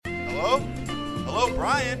Hello? Hello,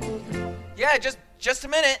 Bryan? Yeah, just a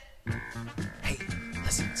minute. Hey,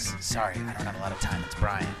 listen, sorry, I don't have a lot of time. It's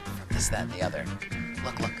Bryan from This, That, and the Other.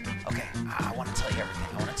 Look, okay, I want to tell you everything.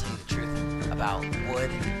 I want to tell you the truth about wood.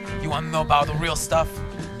 You want to know about the real stuff?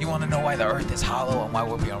 You want to know why the earth is hollow and why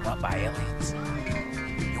we're being run by aliens?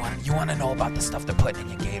 You want to know about the stuff they're putting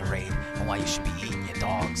in your Gatorade and why you should be eating your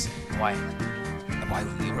dogs and why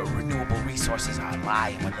renewable resources are a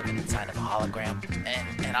lie and we're living inside of a hologram.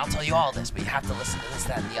 And I'll tell you all this, but you have to listen to This,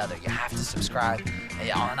 That, and the Other. You have to subscribe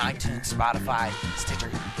on iTunes, Spotify, Stitcher.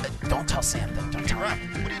 Don't tell Sam, though. Don't tell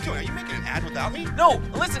him. What are you doing? Are you making an ad without me? No,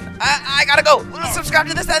 listen, I gotta go. Subscribe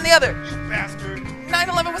to This, That, and the Other. You bastard.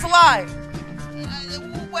 9/11 was a lie.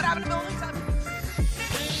 What happened to Bill Clinton?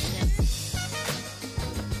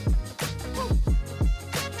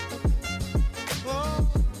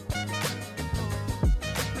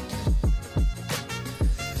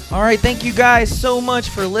 All right, thank you guys so much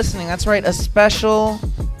for listening. That's right, a special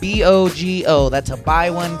B.O.G.O. That's a buy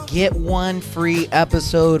one, get one free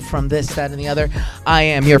episode from This, That, and the Other. I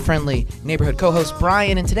am your friendly neighborhood co-host,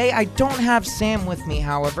 Bryan, and today I don't have Sam with me,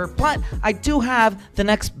 however, but I do have the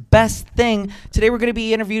next best thing. Today we're going to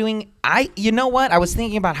be interviewing, you know what? I was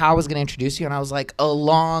thinking about how I was going to introduce you, and I was like, a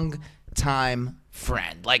long-time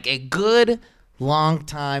friend. Like a good long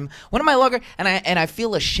time. One of my longer, and I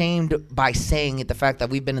feel ashamed by saying it, the fact that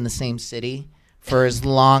we've been in the same city for as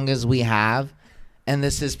long as we have, and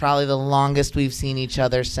this is probably the longest we've seen each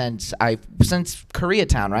other since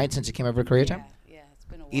Koreatown, right? Since you came over to Koreatown. Yeah, it's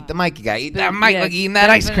been a while. Eat the mic, you guys. Eat that mic like eating that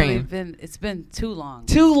ice cream. It's been too long.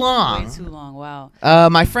 Too long. Way too long. Wow.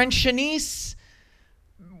 My friend Shanice.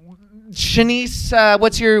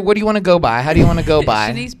 What do you want to go by? How do you want to go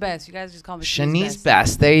by? Shanice Best. You guys just call me Shanice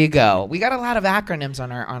Best. There you go. We got a lot of acronyms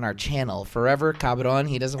on our channel. Forever Cabron.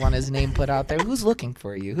 He doesn't want his name put out there. Who's looking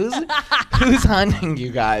for you? Who's hunting you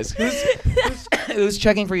guys? Who's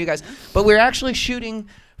checking for you guys? But we're actually shooting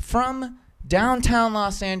from downtown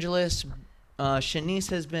Los Angeles. Shanice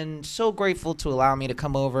has been so grateful to allow me to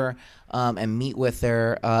come over and meet with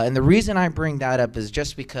her. And the reason I bring that up is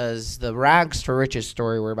just because the rags to riches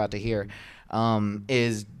story we're about to hear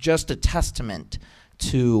is just a testament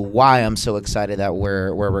to why I'm so excited that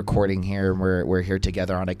we're recording here. We're here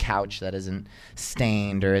together on a couch that isn't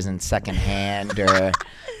stained or isn't secondhand or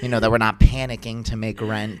that we're not panicking to make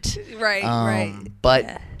rent. Right. But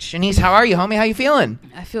yeah. Shanice, how are you, homie? How you feeling?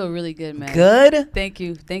 I feel really good, man. Good? Thank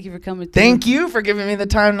you for coming. Thank you for giving me the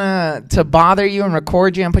time to bother you and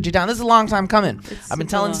record you and put you down. This is a long time coming. I've been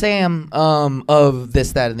telling Sam of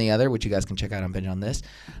This, That, and the Other, which you guys can check out on Binge On This,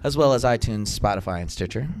 as well as iTunes, Spotify, and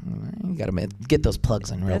Stitcher. You got to get those plugs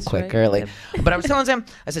in real quick early. Yep. But I was telling Sam,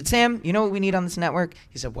 I said, Sam, you know what we need on this network?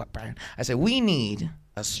 He said, what, Bryan? I said, we need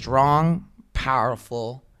a strong,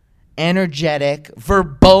 powerful, energetic,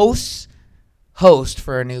 verbose host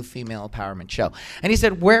for a new female empowerment show. And he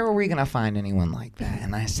said, where are we going to find anyone like that?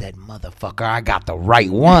 And I said, motherfucker, I got the right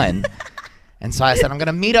one. And so I said, I'm going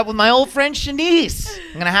to meet up with my old friend Shanice.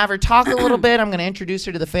 I'm going to have her talk a little bit. I'm going to introduce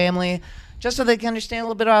her to the family just so they can understand a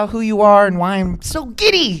little bit about who you are and why I'm so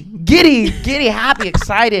giddy, happy,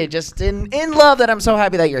 excited, just in love that I'm so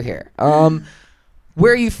happy that you're here.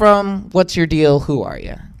 Where are you from? What's your deal? Who are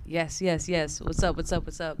you? Yes. What's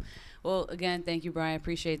up? Well, again, thank you, Bryan.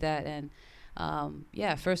 Appreciate that. And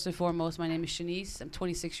first and foremost, my name is Shanice. I'm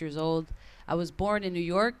 26 years old. I was born in New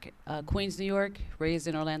York, Queens, New York, raised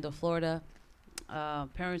in Orlando, Florida.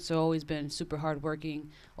 Parents have always been super hardworking,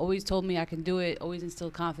 always told me I can do it, always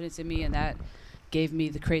instilled confidence in me, and that gave me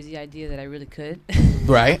the crazy idea that I really could.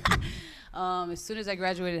 Right. As soon as I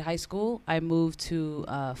graduated high school, I moved to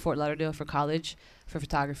Fort Lauderdale for college for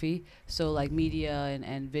photography. So like media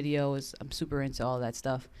and video I'm super into all that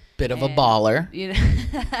stuff. Bit of a baller.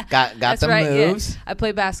 Got the moves. Yeah. I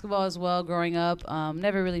played basketball as well growing up.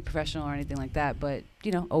 Never really professional or anything like that, but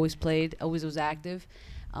always played, always was active.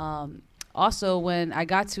 Also, when I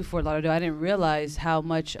got to Fort Lauderdale, I didn't realize how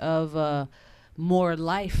much of more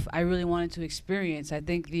life I really wanted to experience. I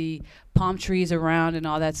think the palm trees around and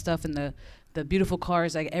all that stuff and the beautiful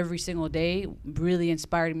cars like every single day really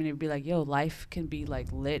inspired me to be like, yo, life can be like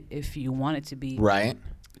lit if you want it to be. Right.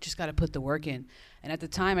 Just got to put the work in. And at the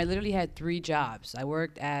time, I literally had 3 jobs. I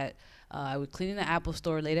worked at I would clean in the Apple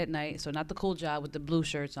store late at night, so not the cool job with the blue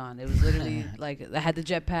shirts on. It was literally like I had the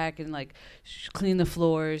jetpack and like clean the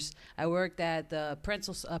floors. I worked at the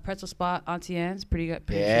pretzel spot, Auntie Anne's, pretty good.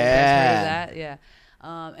 Pretty sure you guys heard of that, yeah.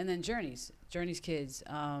 And then Journeys Kids,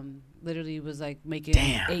 literally was like making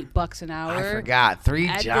 $8 an hour. I forgot 3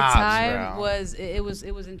 jobs. At the time bro.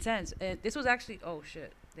 it was intense. This was actually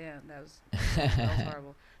damn, that was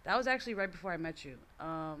horrible. That was actually right before I met you,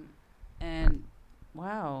 and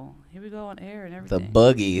Wow. Here we go on air and The everything.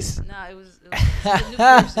 boogies. Nah, it was a new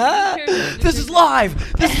person. This is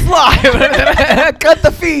live. This is live. Cut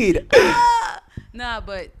the feed. Nah,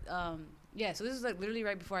 but yeah. So this is like literally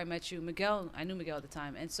right before I met you, Miguel. I knew Miguel at the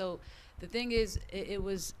time, and so the thing is, it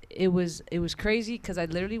was crazy because I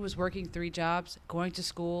literally was working 3 jobs, going to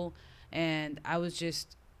school, and I was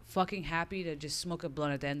just fucking happy to just smoke a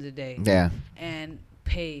blunt at the end of the day. Yeah. And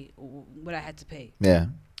pay what I had to pay. Yeah.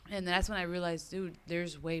 And that's when I realized, dude,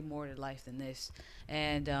 there's way more to life than this.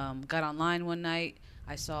 And got online one night.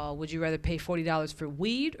 I saw, would you rather pay $40 for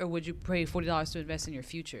weed or would you pay $40 to invest in your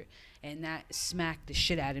future? And that smacked the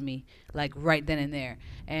shit out of me, like right then and there.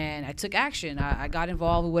 And I took action. I got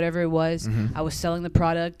involved with whatever it was. Mm-hmm. I was selling the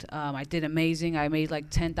product. I did amazing. I made like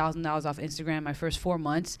 $10,000 off Instagram my first 4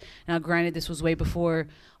 months. Now, granted, this was way before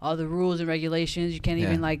all the rules and regulations. You can't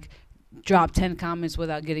even like drop 10 comments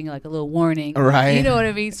without getting like a little warning. Right. You know what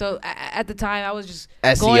I mean? So at the time, I was just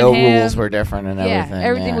SEO going ham. rules were different and everything.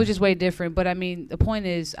 Everything was just way different. But I mean, the point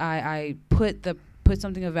is, I put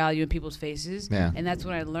something of value in people's faces. Yeah. And that's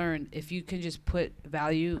when I learned, if you can just put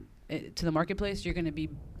value to the marketplace, you're going to be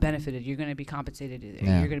benefited. You're going to be compensated.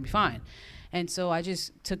 You're going to be fine. And so I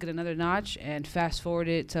just took it another notch and fast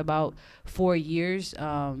forwarded to about 4 years.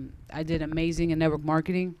 I did amazing in network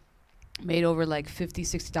marketing. Made over like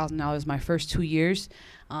 $50,000-$60,000 my first 2 years.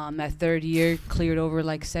 That third year cleared over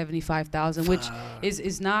like $75,000, which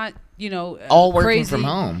is not, all working crazy. from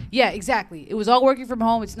home. Yeah, exactly. It was all working from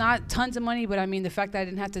home. It's not tons of money, but I mean the fact that I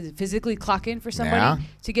didn't have to physically clock in for somebody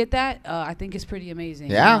to get that, I think is pretty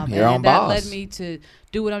amazing. Yeah, your own boss. That led me to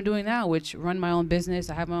do what I'm doing now, which run my own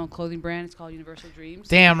business. I have my own clothing brand. It's called Universal Dreams.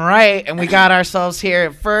 Damn right. And we got ourselves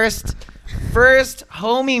here first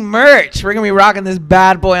homie merch. We're gonna be rocking this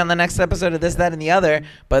bad boy on the next episode of This, That, and the Other.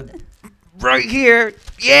 But right here,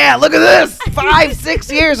 yeah, look at this.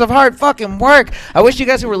 5-6 years of hard fucking work. I wish you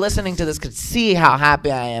guys who were listening to this could see how happy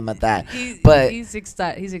I am at that. But he's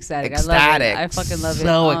ecstatic. Ecstatic. I love it. I fucking love it.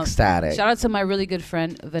 So ecstatic. Shout out to my really good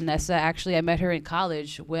friend Vanessa. Actually, I met her in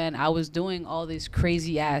college when I was doing all this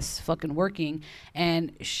crazy ass fucking working,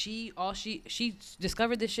 and she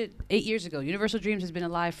discovered this shit 8 years ago. Universal Dreams has been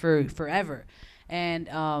alive for forever,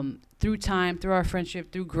 and through time, through our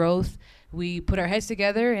friendship, through growth, we put our heads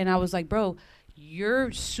together, and I was like, bro,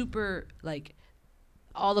 you're super like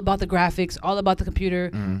all about the graphics, all about the computer,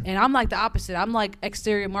 and I'm like the opposite. I'm like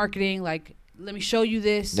exterior marketing, like, let me show you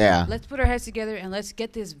this. Yeah. Let's put our heads together and let's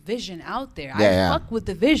get this vision out there. I fuck with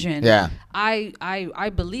the vision. Yeah. I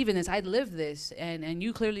believe in this. I live this, and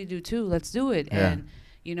you clearly do too. Let's do it. Yeah. And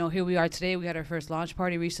here we are today. We had our first launch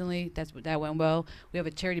party recently. That went well. We have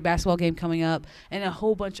a charity basketball game coming up and a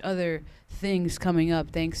whole bunch of other things coming up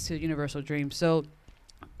thanks to Universal Dreams. So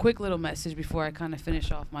quick little message before I kind of finish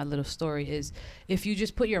off my little story is, if you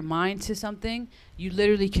just put your mind to something, you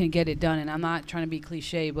literally can get it done. And I'm not trying to be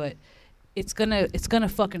cliche, but it's gonna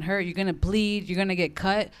fucking hurt. You're gonna bleed. You're gonna get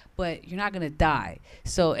cut, but you're not gonna die.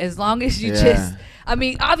 So as long as you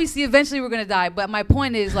obviously eventually we're gonna die. But my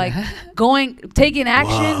point is, like, taking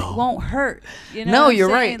action won't hurt. No, you're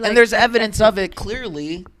right. Like, and there's evidence of it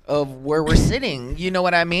clearly of where we're sitting. You know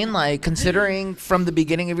what I mean? Like, considering from the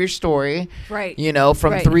beginning of your story, right?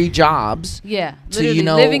 From 3 jobs, literally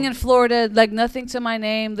to living in Florida, like nothing to my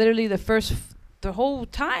name. Literally the whole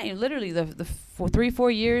time, literally the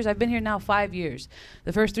 3-4 years. I've been here now 5 years.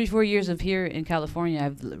 The first 3-4 years of here in California,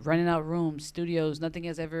 I've rented out rooms, studios. Nothing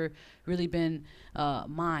has ever really been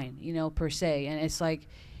mine, per se. And it's like,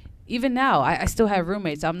 even now, I still have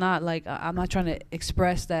roommates. I'm not trying to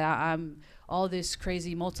express that I'm all this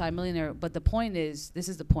crazy multimillionaire. But the point is, this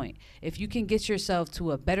is the point. If you can get yourself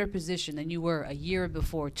to a better position than you were a year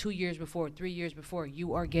before, 2 years before, 3 years before,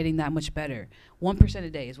 you are getting that much better. 1% a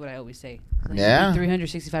day is what I always say. Like,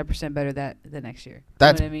 365% better the next year.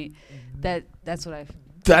 That's what I mean. That's what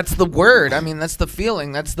That's the word. I mean, that's the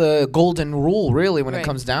feeling. That's the golden rule, really, when it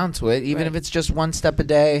comes down to it. Even if it's just 1 step a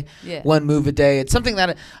day, 1 move a day. It's something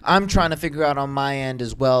that I'm trying to figure out on my end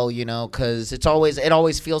as well, because it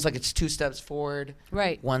always feels like it's 2 steps forward,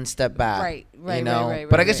 1 step back. Right.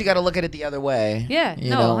 But I guess you got to look at it the other way. Yeah.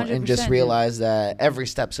 100%, and just realize that every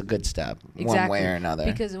step's a good step, one way or another.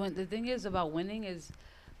 Because the thing is about winning is,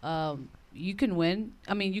 you can win.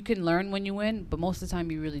 I mean, you can learn when you win, but most of the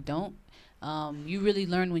time you really don't. You really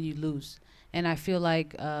learn when you lose. And I feel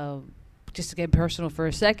like, just to get personal for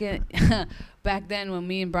a second, back then when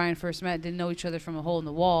me and Brian first met, didn't know each other from a hole in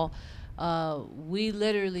the wall, we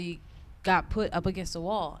literally got put up against the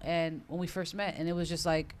wall. And when we first met, and it was just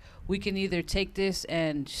like, we can either take this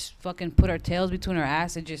and just fucking put our tails between our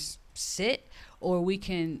ass and just sit, or we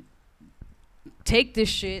can take this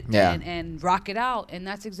shit and rock it out. And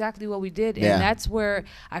that's exactly what we did. And that's where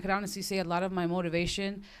I could honestly say a lot of my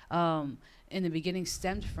motivation in the beginning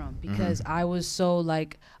stemmed from, because I was so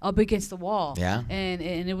like up against the wall. Yeah. And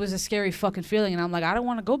it was a scary fucking feeling. And I'm like, I don't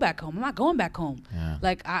want to go back home. I'm not going back home. Yeah.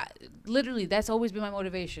 Like, literally, that's always been my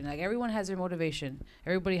motivation. Like, everyone has their motivation.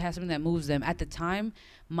 Everybody has something that moves them. At the time,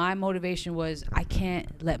 my motivation was, I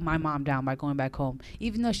can't let my mom down by going back home.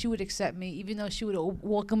 Even though she would accept me, even though she would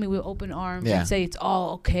welcome me with open arms and say it's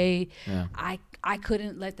all okay, I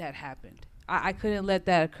couldn't let that happen. I couldn't let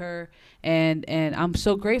that occur. And I'm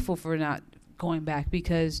so grateful for not going back,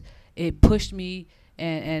 because it pushed me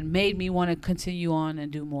and made me want to continue on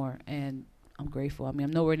and do more. And I'm grateful. I mean,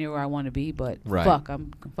 I'm nowhere near where I want to be, but fuck,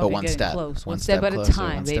 I'm fucking getting close. One step at a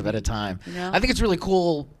time, one step at a time. You know? I think it's really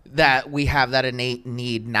cool that we have that innate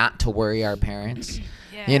need not to worry our parents.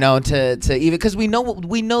 You know, to even, because we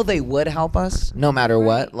know they would help us no matter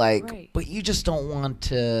what. Like, but you just don't want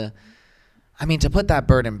to. I mean, to put that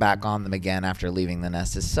burden back on them again after leaving the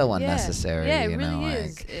nest is so unnecessary. Yeah, it really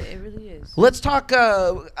is. It really is. Let's talk.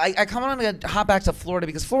 I kind of want to hop back to Florida,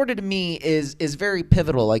 because Florida to me is very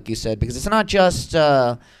pivotal, like you said, because it's not just.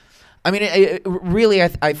 I mean, really,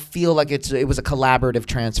 I feel like it was a collaborative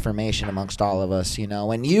transformation amongst all of us, you know.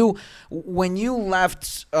 When we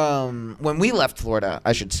left Florida,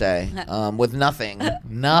 I should say, with nothing,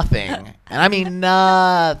 and I mean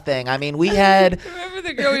nothing. I mean, we had. Remember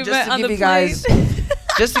the girl we met on the plane?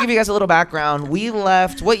 Just to give you guys a little background, we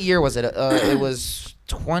left. What year was it? It was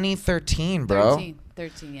 2013, bro.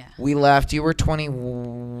 13, yeah. We left. You were 20. You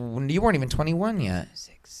weren't even 21 yet.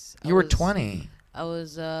 You were 20. I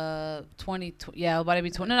was 20. Yeah, about to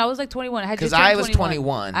be 20. No, I was like 21. Because I was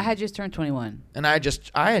 21. I had just turned 21. And I had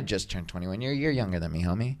just turned 21. You're younger than me,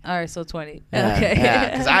 homie. All right, so 20. Yeah, okay. Yeah,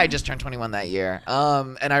 because I had just turned 21 that year.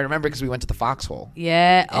 And I remember because we went to the Foxhole.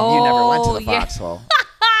 Yeah. And you never went to the Foxhole.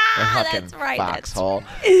 That's right. Foxhole.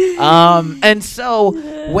 And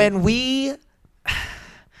so when we.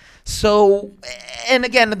 So, and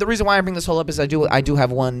again, the reason why I bring this whole up is I do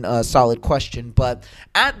have one solid question. But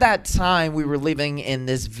at that time, we were living in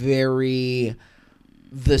this very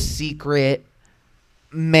The Secret,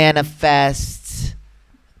 manifest,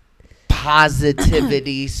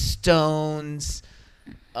 positivity, stones,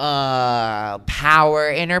 power,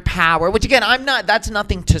 inner power, which again, that's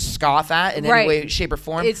nothing to scoff at in any way, shape, or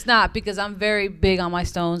form. It's not, because I'm very big on my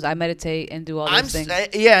stones. I meditate and do all those things.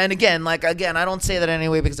 And again, I don't say that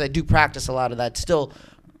anyway, because I do practice a lot of that still.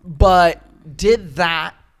 But did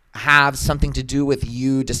that have something to do with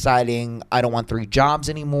you deciding I don't want 3 jobs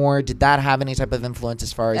anymore? Did that have any type of influence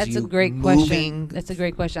as far as you moving? That's a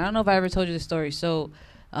great question. I don't know if I ever told you the story. So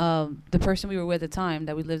the person we were with at the time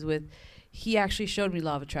that we lived with, he actually showed me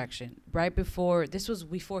law of attraction right before. This was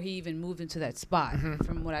before he even moved into that spot,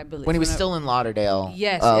 from what I believe. When he was still in Lauderdale.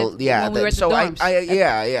 Yes. When we were at the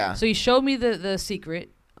dorms. So he showed me the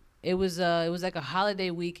secret. It was like a holiday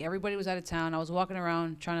week. Everybody was out of town. I was walking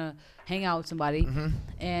around trying to hang out with somebody,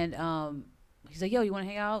 and he's like, "Yo, you want to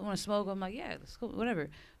hang out? Want to smoke?" I'm like, "Yeah, let's go. Whatever."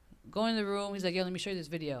 Go in the room. He's like, "Yo, let me show you this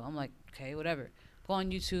video." I'm like, "Okay, whatever." Go on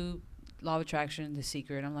YouTube, law of attraction, The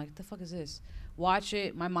Secret. I'm like, "What the fuck is this?" Watch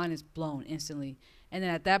it. My mind is blown instantly. And then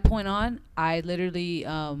at that point on, I literally,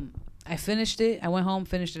 I finished it. I went home,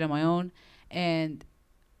 finished it on my own. And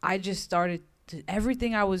I just started to,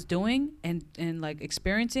 everything I was doing and like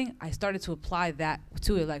experiencing, I started to apply that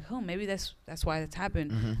to it. Like, oh, maybe that's why that's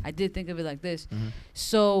happened. I did think of it like this.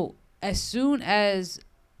 So as soon as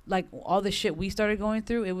like all the shit we started going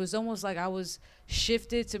through, it was almost like I was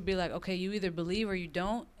shifted to be like, okay, you either believe or you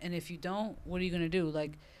don't. And if you don't, what are you going to do?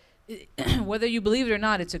 Like, whether you believe it or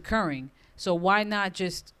not, it's occurring. So why not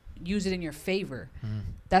just use it in your favor?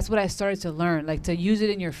 That's what I started to learn, like to use it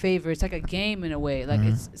in your favor. It's like a game in a way. Like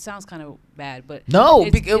it sounds kind of bad, but no,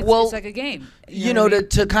 it's like a game. You know,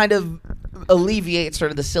 to kind of alleviate sort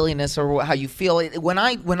of the silliness or how you feel. When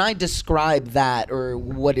I describe that or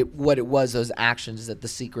what it was, those actions that The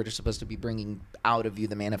Secret are supposed to be bringing out of you,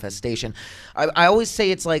 the manifestation. I always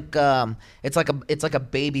say it's like a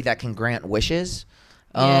baby that can grant wishes.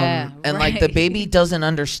 Like the baby doesn't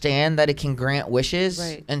understand that it can grant wishes,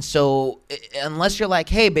 and so unless you're like,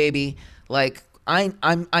 hey baby, like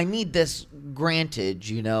I need this granted,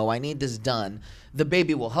 you know, I need this done, the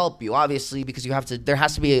baby will help you, obviously, because there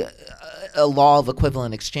has to be a law of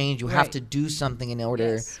equivalent exchange. You have to do something in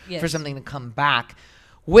order for something to come back,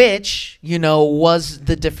 which, you know, was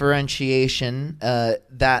the differentiation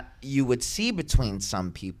that you would see between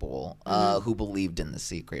some people who believed in The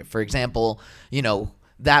Secret. For example, you know,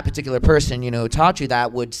 that particular person, you know, who taught you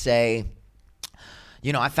that would say,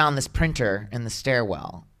 you know, I found this printer in the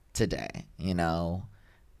stairwell today, you know,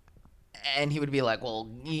 And he would be like, well,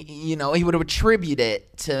 you know, he would attribute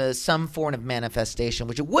it to some form of manifestation,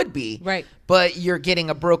 which it would be. Right. But you're getting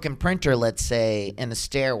a broken printer, let's say, in a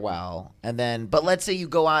stairwell. And then, but let's say you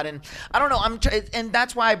go out and, I don't know, and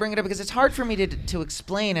that's why I bring it up, because it's hard for me to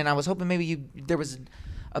explain. And I was hoping maybe there was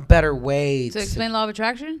a better way to explain law of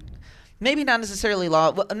attraction? Maybe not necessarily law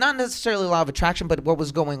of attraction, but what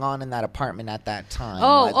was going on in that apartment at that time.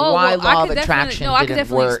 Why law of attraction didn't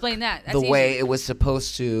work explain that. That's the easy. way it was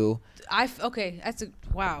supposed to.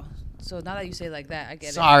 Wow. So now that you say it like that, I get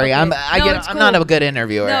it. Sorry, okay. I'm not a good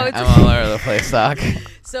interviewer. No, I'm all over the place, Doc.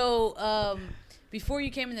 So before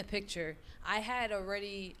you came in the picture, I had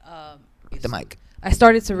already the mic. I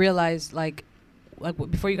started to realize like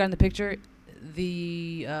before you got in the picture,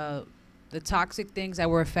 the toxic things that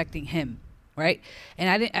were affecting him, right?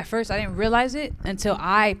 And at first I didn't realize it until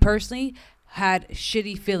I personally had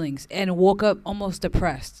shitty feelings and woke up almost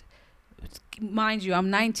depressed. Mind you,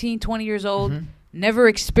 I'm 19, 20 years old, never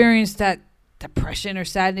experienced that depression or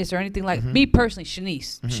sadness or anything like me personally.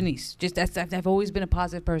 Shanice, just I've always been a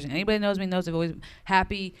positive person. Anybody knows me knows I've always been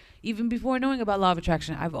happy. Even before knowing about law of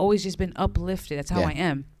attraction, I've always just been uplifted. That's how I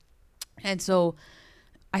am. And so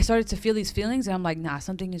I started to feel these feelings, and I'm like, nah,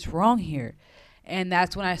 something is wrong here. And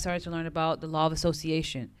that's when I started to learn about the law of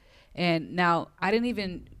association. And now I didn't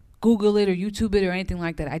even Google it or YouTube it or anything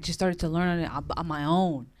like that. I just started to learn it on my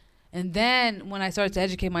own. And then when I started to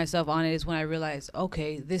educate myself on it is when I realized,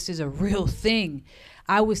 okay, this is a real thing.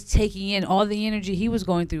 I was taking in all the energy he was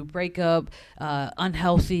going through, breakup,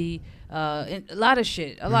 unhealthy, a lot of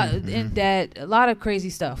shit, in debt, a lot of crazy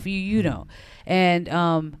stuff, you know. And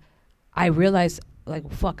I realized, like,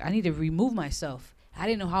 fuck, I need to remove myself. I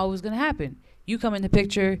didn't know how it was going to happen. You come in the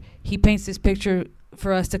picture. He paints this picture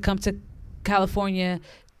for us to come to California,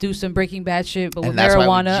 do some Breaking Bad shit, but with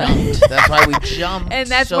marijuana. That's why we jumped. And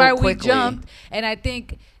that's so why quickly. we jumped. And I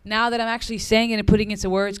think now that I'm actually saying it and putting it into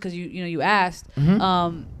words, because you asked,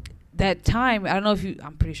 that time, I don't know if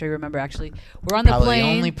I'm pretty sure you remember actually. We're on the plane. Probably the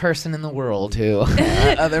only person in the world who.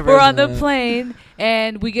 We're on the plane,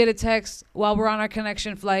 and we get a text while we're on our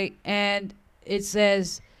connection flight, and it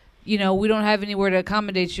says, we don't have anywhere to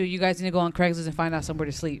accommodate you. You guys need to go on Craigslist and find out somewhere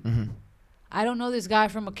to sleep. I don't know this guy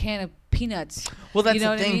from a can of peanuts. Well, that's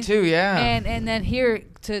the thing too, yeah. And then here,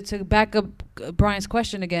 to back up Brian's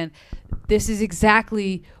question again, this is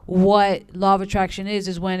exactly what law of attraction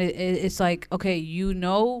is when it's like, okay, you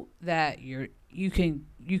know that you can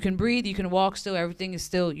breathe, you can walk still, everything is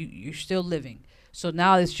still, you're still living. So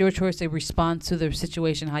now it's your choice to respond to the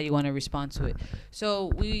situation how you want to respond to it.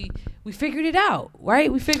 So we figured it out,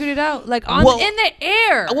 right? We figured it out in the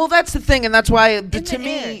air. Well, that's the thing, and that's why to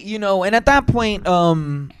me, and at that point,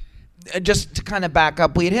 just to kind of back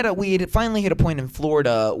up, we had finally hit a point in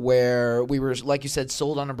Florida where we were, like you said,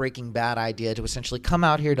 sold on a Breaking Bad idea to essentially come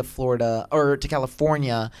out here to Florida or to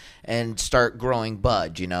California and start growing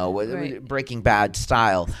bud, right. Breaking Bad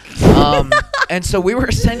style. And so we were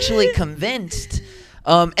essentially convinced.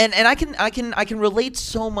 And I can relate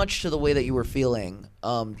so much to the way that you were feeling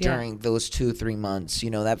during those 2-3 months.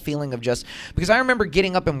 That feeling of just because I remember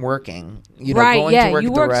getting up and working. Going to work you at the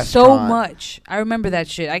worked restaurant. so much. I remember that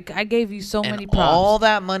shit. I gave you so many props. All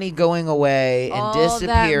that money going away and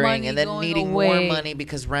disappearing, and then needing more money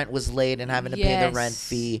because rent was late and having to pay the rent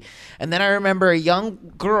fee. And then I remember a young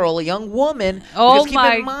woman. Oh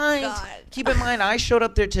my God. Keep in mind, I showed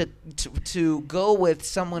up there to go with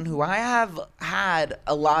someone who I have had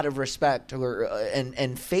a lot of respect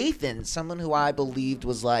and faith in, someone who I believed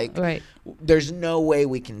was like, right. There's no way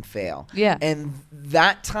we can fail. Yeah. And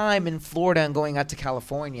that time in Florida and going out to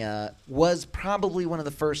California was probably one of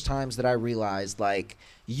the first times that I realized, like,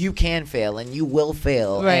 you can fail and you will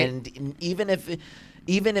fail. Right. And even if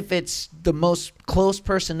it's the most close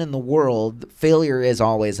person in the world, failure is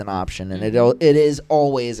always an option, and it is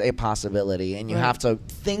always a possibility, and you have to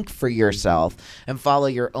think for yourself and follow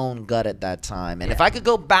your own gut at that time. And if I could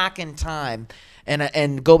go back in time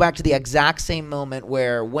and go back to the exact same moment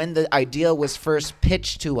when the idea was first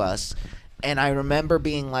pitched to us, and I remember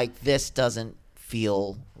being like, this doesn't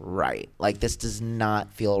feel right. Like, this does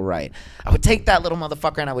not feel right. I would take that little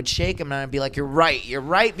motherfucker and I would shake him and I'd be like, you're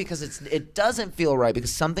right, because it doesn't feel right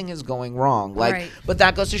because something is going wrong. Like, right. But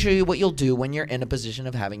that goes to show you what you'll do when you're in a position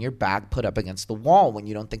of having your back put up against the wall, when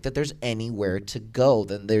you don't think that there's anywhere to go,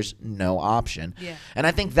 then there's no option. Yeah. And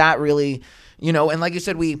I think that really, and like you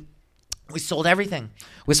said, we sold everything.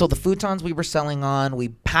 We sold the futons we were selling on. We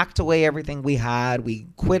packed away everything we had.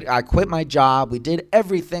 I quit my job. We did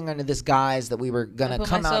everything under this guise that we were going to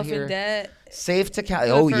come out here. In debt. Safe to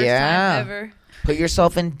Cali. Oh, yeah. Time ever. Put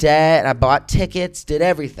yourself in debt. I bought tickets, did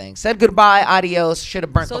everything. Said goodbye, adios. Should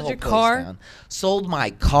have burnt the whole place down. Sold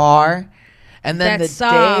my car. And then That the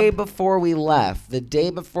sob. day before we left,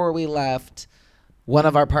 one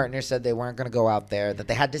of our partners said they weren't going to go out there, that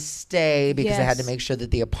they had to stay because they had to Yes. make sure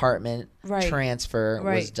that the apartment Right. transfer was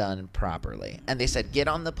Right. done properly. And they said, get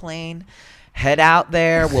on the plane, head out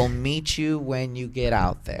there. We'll meet you when you get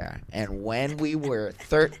out there. And when we were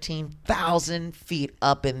 13,000 feet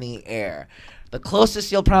up in the air, the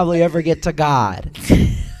closest you'll probably ever get to God,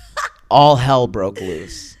 all hell broke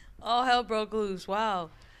loose. All hell broke loose. Wow.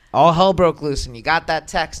 All hell broke loose, and you got that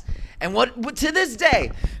text. And what to this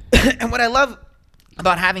day, and what I love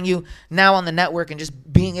about having you now on the network and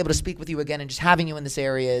just being able to speak with you again and just having you in this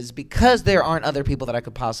area is because there aren't other people that I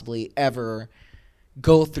could possibly ever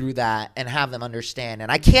go through that and have them understand.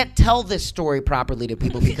 And I can't tell this story properly to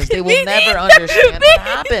people because they will never understand what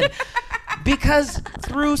happened. Because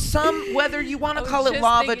through some, whether you want to call it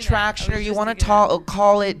law of attraction or you want to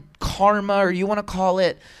call it karma or you want to call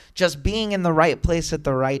it just being in the right place at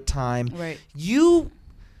the right time, Right. you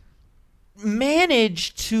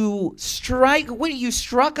managed to you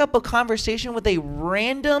struck up a conversation with a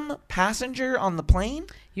random passenger on the plane?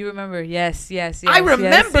 You remember? Yes. I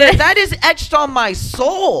remember. Yes. That is etched on my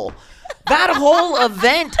soul. That whole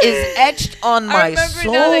event is etched on I my remember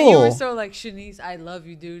soul. now that you were so like, Shanice, I love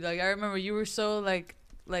you, dude. Like, I remember you were so like.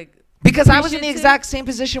 Because I was in the appreciative. exact same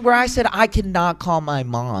position where I said I cannot call my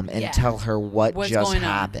mom and Yeah. tell her what's just going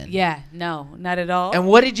happened. on. Yeah, no, not at all. And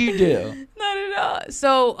what did you do? Not at all.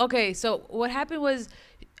 So what happened was,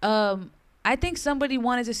 I think somebody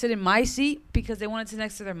wanted to sit in my seat because they wanted to sit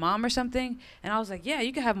next to their mom or something. And I was like, yeah,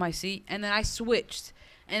 you can have my seat. And then I switched.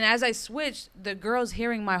 And as I switched, the girl's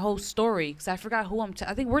hearing my whole story because I forgot who I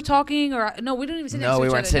think we're talking or no, we didn't even sit next to each other. No, we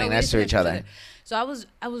weren't sitting we next didn't to sit each next other. So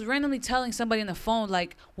I was randomly telling somebody on the phone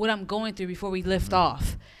like what I'm going through before we lift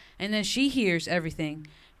off. And then she hears everything.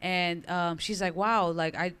 And she's like, wow,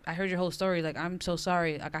 like I heard your whole story. Like, I'm so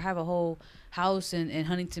sorry. Like, I have a whole house in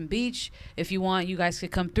Huntington Beach. If you want, you guys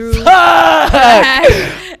could come through.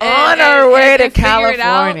 On our way to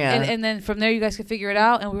California. And then from there, you guys could figure it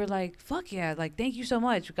out. And we were like, fuck yeah. Like, thank you so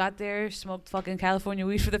much. We got there, smoked fucking California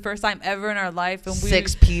weed for the first time ever in our life. And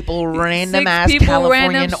Six people, random ass people,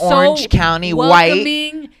 Californian, random, Orange so County, white.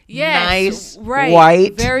 welcoming. Yes, nice, right.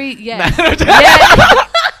 white. Very, yes. Yes.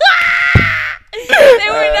 They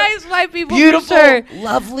were nice white people. Beautiful, for sure.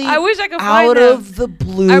 lovely. I wish I could find out them. of the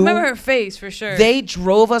blue. I remember her face for sure. They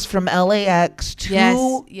drove us from LAX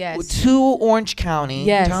to Orange County,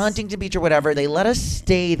 Yes. to Huntington Beach or whatever. They let us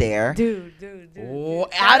stay there. Dude.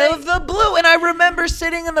 Out of the blue. And I remember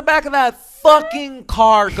sitting in the back of that fucking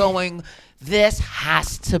car going, this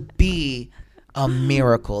has to be a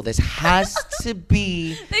miracle. This has to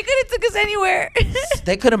be. They could have took us anywhere.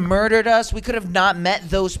 They could have murdered us. We could have not met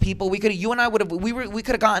those people. We could have. You and I would have. We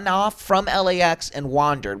could have gotten off from LAX and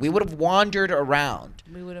wandered. We would have wandered around.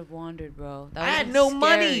 We would have wandered, bro. I had no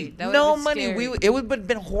money. No money. It would have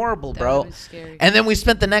been horrible, bro. Scary. And then we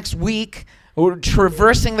spent the next week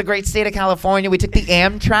traversing the great state of California. We took the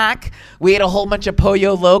Amtrak. We ate a whole bunch of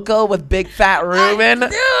Pollo Loco with Big Fat Ruben.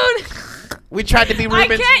 Dude. We tried to be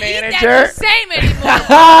Ruben's I can't manager. eat that the same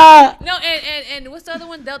anymore. No, and what's the other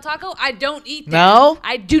one? Del Taco? I don't eat that. No?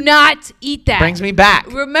 I do not eat that. Brings me back.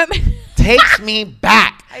 Remember? Takes me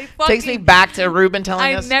back. Takes me back to Ruben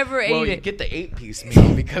telling us. I never ate well, it. you get the 8-piece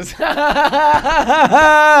meal because. bro.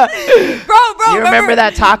 You remember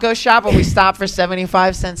that taco shop where we stopped for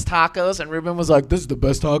 75 cents tacos and Ruben was like, this is the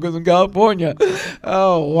best tacos in California.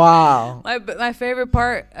 Oh, wow. My favorite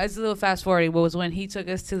part, as a little fast forwarding, was when he took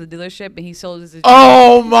us to the dealership and he sold us a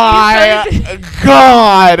Oh my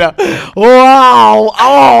God. Wow.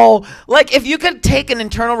 Oh, like if you could take an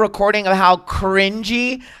internal recording of how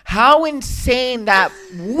cringy, how insane that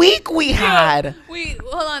week we had.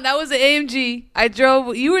 Hold on, that was an AMG. I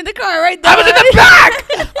drove. You were in the car, right? I was in the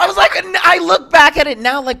back. I was like, I look back at it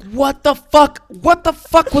now, like, what the fuck? What the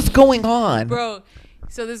fuck was going on, bro?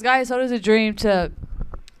 So this guy told us a dream to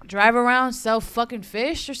drive around, sell fucking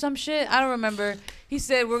fish or some shit. I don't remember. He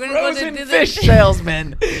said we're gonna go to frozen fish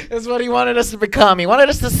salesman. Is what he wanted us to become. He wanted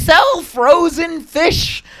us to sell frozen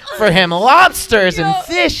fish for him, lobsters and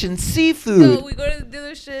fish and seafood. So we go to the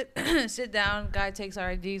dealership, sit down. Guy takes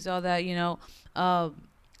our IDs, all that, you know.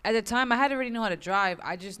 At the time, I had to already know how to drive.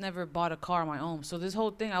 I just never bought a car on my own. So this whole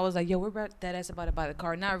thing, I was like, yo, we're that ass about to buy the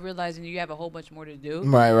car, not realizing you have a whole bunch more to do.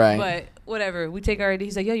 Right. But whatever. We take our ID.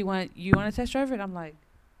 He's like, yo, you want to test drive it? I'm like,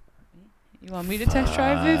 you want me to test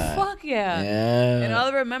drive it? Fuck yeah. And all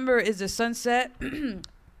I remember is the sunset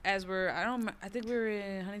as I think we were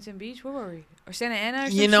in Huntington Beach. Where were we? Or Santa Ana or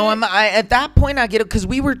something? You know, at that point, I get it because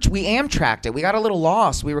we Amtrak'd it. We got a little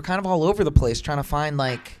lost. We were kind of all over the place trying to find,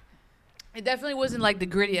 like, It definitely wasn't like the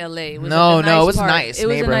gritty LA. It was No, like a nice it was part. nice. It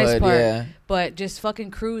was a nice Neighborhood, part. yeah. But just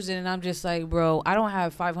fucking cruising, and I'm just like, bro, I don't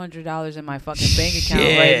have $500 in my fucking bank account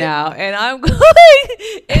right now, and I'm going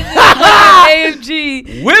in this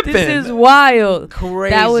AMG. Whipping. This is wild.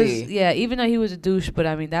 Crazy. That was even though he was a douche, but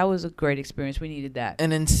I mean that was a great experience. We needed that.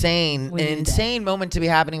 An insane moment to be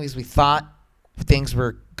happening because we thought things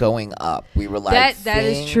were going up. We were like, that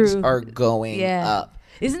is things true. are going up.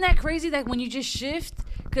 Isn't that crazy that when you just shift,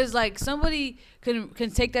 because like somebody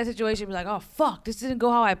can take that situation and be like, oh fuck, this didn't go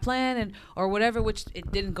how I planned, or whatever, which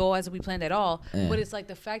it didn't go as we planned at all. Yeah. But it's like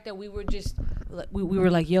the fact that we were just we were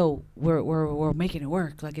like, yo, we're making it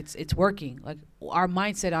work. Like it's working. Like our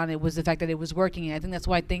mindset on it was the fact that it was working, and I think that's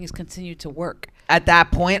why things continue to work. At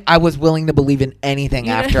that point, I was willing to believe in anything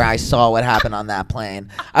after I saw what happened on that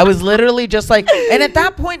plane. I was literally just like, and at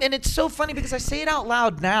that point, and it's so funny because I say it out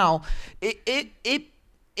loud now,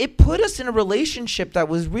 it put us in a relationship that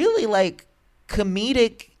was really like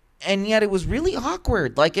comedic, and yet it was really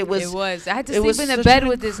awkward. Like it was. I had to sleep in the bed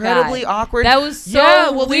with this guy. Incredibly awkward. That was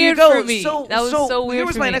so weird for me. So, that was so weird. Here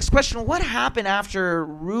was for my me. next question: what happened after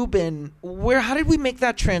Ruben? How did we make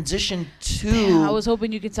that transition to? Damn, I was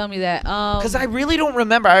hoping you could tell me that. Because I really don't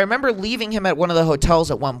remember. I remember leaving him at one of the hotels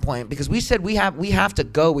at one point because we said we have to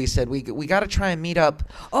go. We said we got to try and meet up.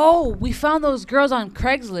 Oh, we found those girls on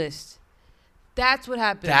Craigslist. That's what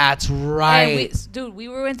happened. That's right. We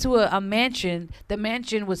were into a mansion. The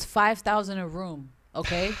mansion was $5,000 a room.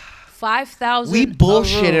 Okay, $5,000. We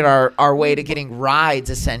bullshitted our way to getting rides,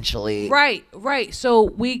 essentially. Right.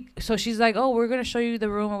 So she's like, oh, we're gonna show you the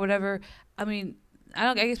room or whatever. I mean,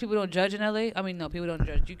 I guess people don't judge in LA. I mean, no, people don't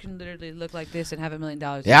judge. You can literally look like this and have $1 million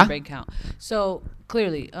in your bank account. So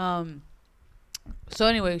clearly, so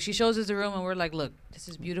anyway, she shows us the room and we're like, look, this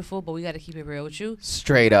is beautiful, but we got to keep it real with you.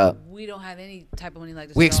 Straight up. We don't have any type of money like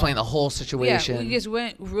this. We explained the whole situation. Yeah, we just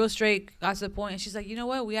went real straight, got to the point, and she's like, you know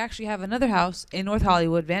what? We actually have another house in North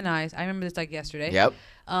Hollywood, Van Nuys. I remember this like yesterday. Yep.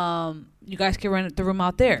 You guys can rent the room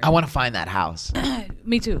out there. I want to find that house.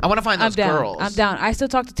 Me too. I want to find those girls. I'm down. I still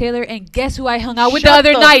talk to Taylor, and guess who I hung out with the Shut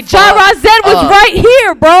other the night? fuck Ja Razen was right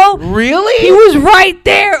here, bro. Really? He was right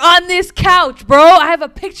there on this couch, bro. I have a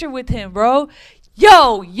picture with him, bro.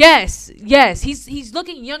 Yo, yes. He's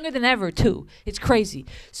looking younger than ever too. It's crazy.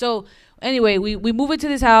 So anyway, we move into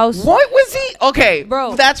this house. What was he? Okay,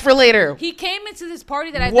 bro. That's for later. He came into this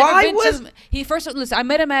party that I've never been to. He first listen. I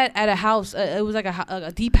met him at a house. It was like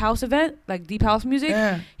a deep house event, like deep house music.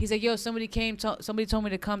 Yeah. He's like, yo, somebody told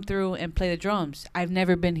me to come through and play the drums. I've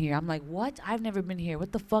never been here. I'm like, what? I've never been here.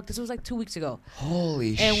 What the fuck? This was like 2 weeks ago.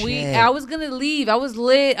 Holy shit. And I was gonna leave. I was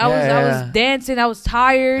lit. I was dancing. I was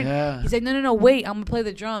tired. Yeah. He's like, no, wait. I'm gonna play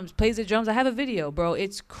the drums. Plays the drums. I have a video, bro.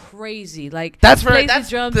 It's crazy. Like that's the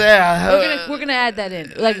drums. Yeah. We're gonna add that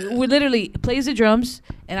in. Like we literally plays the drums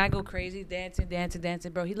and I go crazy dancing,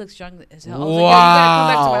 bro. He looks young as hell. I was like, yo, you gotta come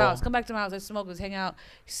back to my house. Come back to my house. Let's smoke. Let's hang out.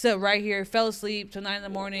 He sat right here. Fell asleep till 9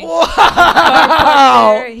 a.m.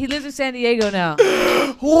 Wow. He lives in San Diego now.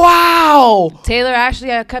 Wow. Taylor,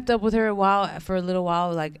 actually, I kept up with her for a little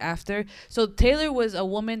while, like after. So Taylor was a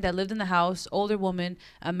woman that lived in the house, older woman,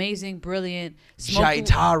 amazing, brilliant.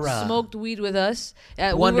 Smoked weed with us.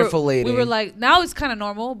 Wonderful lady. We were like, now it's kind of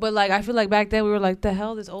normal, but like I feel like back then we were like, the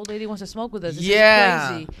hell, this old lady wants to smoke with us. This is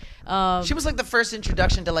crazy. She was like the first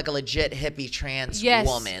introduction to like a legit hippie trans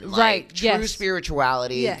woman. Like, right. True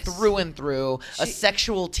spirituality through and through. A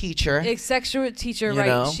sexual teacher. Right.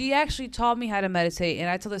 Know? She actually taught me how to meditate, and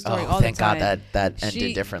I tell this story all the time. Thank God that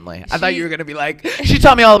ended differently. I thought you were going to be like, she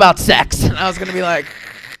taught me all about sex. And I was going to be like...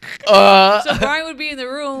 So Bryan would be in the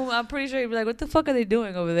room. I'm pretty sure he'd be like, "What the fuck are they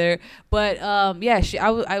doing over there?" But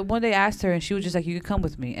I one day asked her, and she was just like, "You could come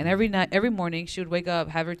with me." And every morning, she would wake up,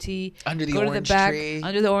 have her tea, under the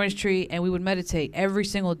orange tree, and we would meditate every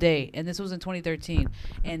single day. And this was in 2013,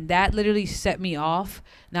 and that literally set me off,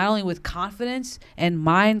 not only with confidence and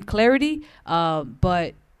mind clarity,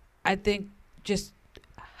 but I think just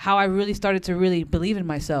how I really started to really believe in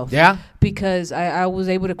myself. Yeah. Because I was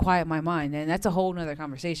able to quiet my mind. And that's a whole nother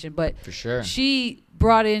conversation. But for sure. She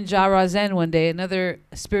brought in Ja Razen one day, another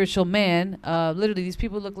spiritual man. Literally, these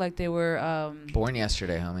people look like they were... born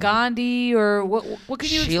yesterday, homie. Gandhi or what can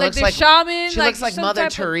you... She like looks like shaman? She looks like Mother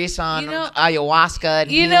Teresa on ayahuasca. And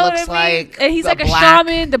he looks like... And he's like a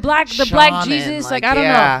shaman, the black Jesus. Like I don't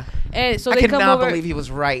know. And so I they could come not over. believe he was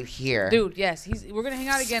right here. Dude, yes. We're going to hang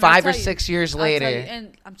out again. 5 or 6 years later.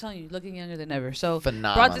 And I'm telling you, looking younger than ever. So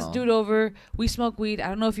phenomenal. Brought this dude over. We smoke weed. I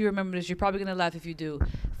don't know if you remember this. You're probably going to laugh if you do.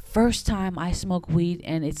 First time I smoke weed,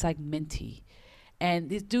 and it's like minty. And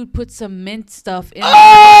this dude put some mint stuff in it.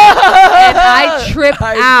 And I trip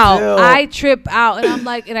out. Still. I trip out, and I'm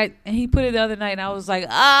like, and he put it the other night, and I was like,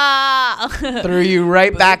 Threw you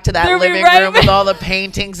right back to that living room with all the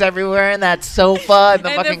paintings everywhere and that sofa and the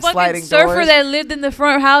fucking sliding surfer doors. that lived in the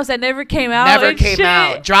front house that never came out. Never came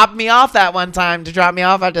out. Dropped me off that one time to drop me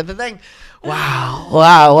off after the thing.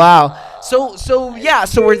 Wow. So yeah,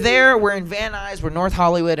 so we're there. We're in Van Nuys. We're North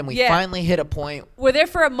Hollywood, and we finally hit a point. We're there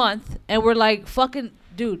for a month, and we're like, fucking,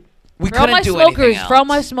 dude. We couldn't do anything else. For all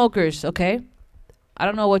my smokers, okay? I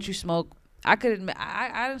don't know what you smoke. I could admit,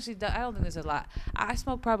 I honestly, I don't think there's a lot. I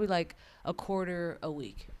smoke probably like a quarter a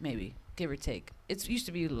week, maybe, give or take. It used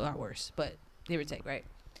to be a lot worse, but give or take, right?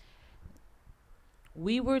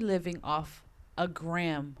 We were living off a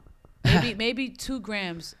gram, maybe 2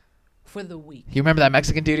 grams for the week. You remember that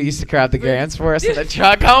Mexican dude who used to grab the grams for us in the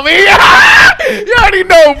truck, homie? You already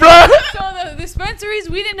know, bro. So the dispensaries,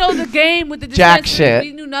 we didn't know the game with the Jack dispensaries. shit.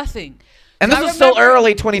 We knew nothing. And this was still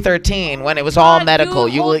early 2013 when it was all medical.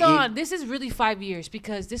 Dude, hold on. This is really 5 years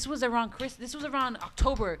because this was around Christmas. This was around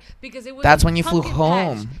October because it was. That's when you flew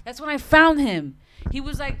home. Patch. That's when I found him. He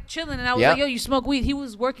was like chilling, and I was like, "Yo, you smoke weed?" He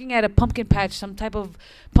was working at a pumpkin patch, some type of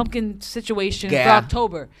pumpkin situation for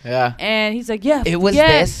October. Yeah. And he's like, "Yeah, it was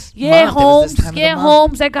this. Yeah, month. Holmes. Yeah,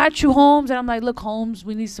 Holmes. I got you, Holmes." And I'm like, "Look, Holmes,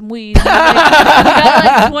 we need some weed. We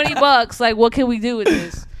got like $20. Like, what can we do with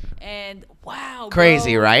this?" And wow,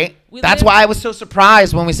 crazy, right? That's why I was so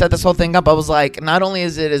surprised when we set this whole thing up. I was like, not only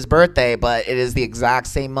is it his birthday, but it is the exact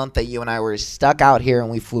same month that you and I were stuck out here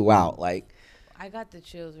and we flew out. Like, I got the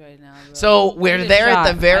chills right now, bro. So we're there at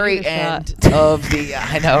the very end of the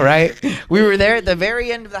I know, right? We were there at the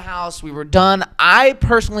very end of the house. We were done. I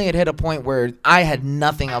personally had hit a point where I had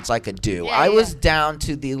nothing else I could do. I was down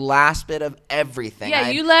to the last bit of everything. Yeah,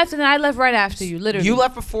 you left and I left right after you, literally. You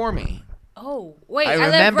left before me. Oh, wait, I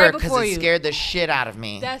remember left right because it scared the shit out of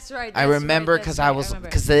me. That's right. I remember because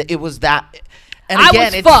it was that. And I again,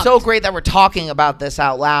 was it's fucked. so great that we're talking about this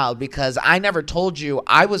out loud because I never told you.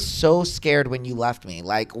 I was so scared when you left me.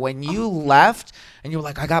 Like, when you left and you were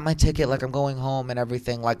like, I got my ticket, like, I'm going home and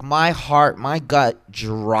everything. Like, my heart, my gut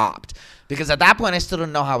dropped. Because at that point, I still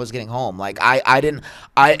didn't know how I was getting home. Like,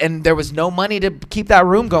 and there was no money to keep that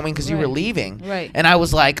room going because you were leaving. Right. And I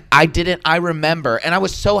was like, I remember. And I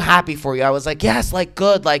was so happy for you. I was like, yes, like,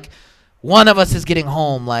 good, like, one of us is getting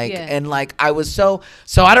home, like, and like I was so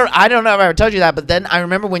I don't know if I ever told you that, but then I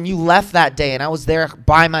remember when you left that day and I was there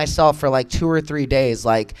by myself for like 2 or 3 days,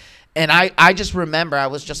 like, and I just remember I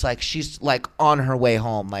was just like, she's like on her way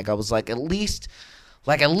home, like I was like, at least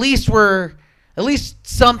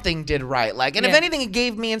something did right, like, and if anything, it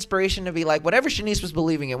gave me inspiration to be like, whatever Shanice was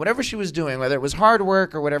believing in, whatever she was doing, whether it was hard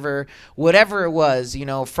work or whatever it was, you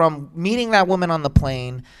know, from meeting that woman on the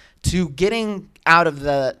plane to getting out of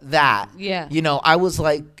you know, I was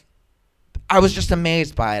just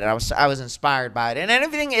amazed by it. I was inspired by it, and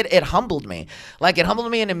everything. It humbled me. Like, it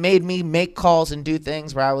humbled me, and it made me make calls and do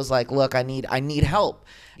things where I was like, look, I need help.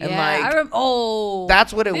 And like,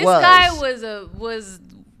 that's what it was. This guy was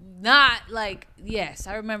not like, yes,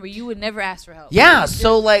 I remember you would never ask for help. Yeah,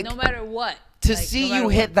 so like, no matter what. To see you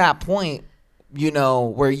hit that point, you know,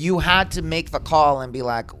 where you had to make the call and be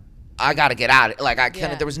like, I gotta get out. Like, I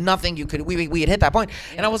couldn't. There was nothing you could. We had hit that point,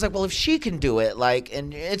 and I was like, well, if she can do it, like,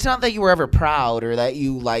 and it's not that you were ever proud or that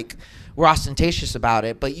you like were ostentatious about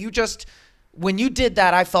it, but you just, when you did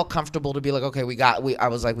that, I felt comfortable to be like, okay, I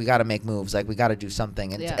was like, we gotta make moves, like, we gotta do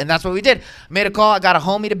something, and that's what we did. Made a call. I got a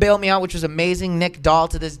homie to bail me out, which was amazing. Nick Dahl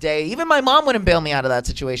to this day. Even my mom wouldn't bail me out of that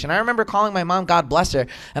situation. I remember calling my mom, God bless her,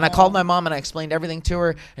 and I called my mom and I explained everything to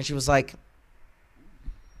her, and she was like,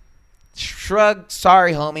 shrug,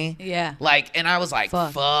 sorry, homie. Yeah. Like, and I was like,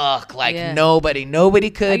 fuck. Like, nobody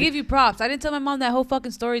could. I give you props. I didn't tell my mom that whole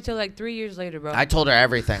fucking story till like 3 years later, bro. I told her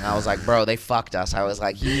everything. I was like, bro, they fucked us. I was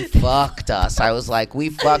like, he fucked us. I was like, we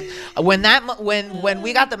fucked. When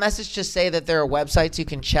we got the message to say that there are websites you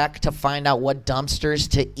can check to find out what dumpsters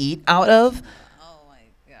to eat out of. Oh my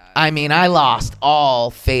God. I mean, I lost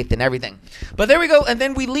all faith in everything. But there we go. And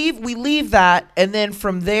then we leave that. And then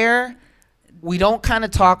from there, we don't kind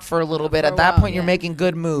of talk for a little bit. At that point, you're making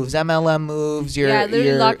good moves, MLM moves. I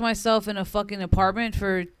literally locked myself in a fucking apartment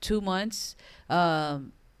for 2 months.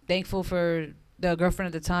 Thankful for the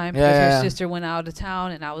girlfriend at the time because her sister went out of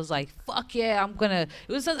town, and I was like, fuck yeah, I'm gonna.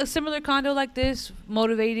 It was a similar condo like this,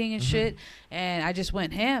 motivating and shit, and I just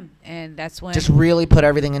went ham, and that's when just really put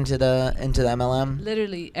everything into the MLM.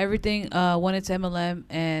 Literally everything went into MLM,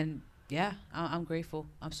 and yeah, I'm grateful.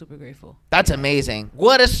 I'm super grateful. That's amazing.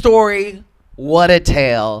 What a story. What a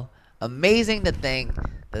tale. Amazing to think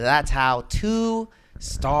that that's how 2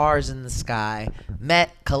 stars in the sky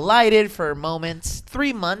met, collided for moments,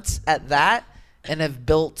 3 months at that, and have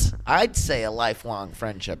built, I'd say, a lifelong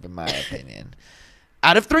friendship, in my opinion.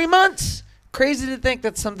 Out of 3 months. Crazy to think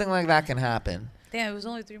that something like that can happen. Damn, it was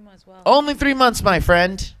only 3 months. Wow. Only 3 months, my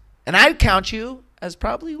friend. And I'd count you as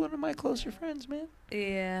probably one of my closer friends, man.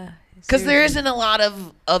 Yeah. Because there isn't a lot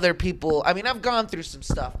of other people. I mean, I've gone through some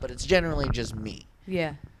stuff, but it's generally just me.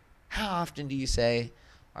 Yeah. How often do you say,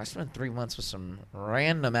 I spent 3 months with some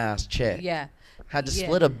random ass chick? Yeah. Had to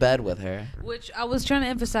split a bed with her. Which I was trying to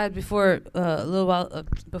emphasize before, a little while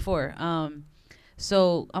before.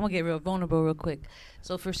 So I'm going to get real vulnerable real quick.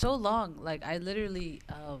 So for so long, like, I literally,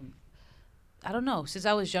 I don't know, since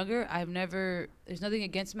I was younger, there's nothing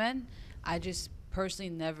against men. I just personally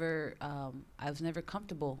never, I was never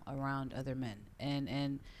comfortable around other men.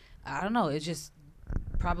 And I don't know, it's just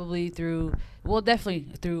probably definitely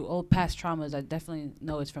through old past traumas. I definitely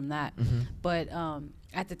know it's from that. Mm-hmm. But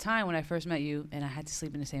at the time when I first met you and I had to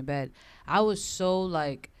sleep in the same bed, I was so,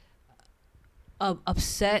 like,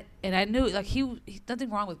 upset, and I knew, like, he nothing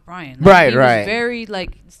wrong with Bryan. Like, he was very,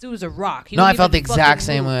 like, this dude was a rock. I felt the exact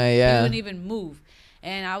same way. Yeah, he wouldn't even move,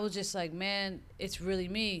 and I was just like, man, it's really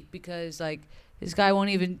me, because, like, this guy won't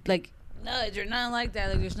even, like, nudge or nothing like that.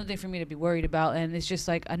 Like, there's nothing for me to be worried about, and it's just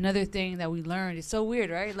like another thing that we learned. It's so weird,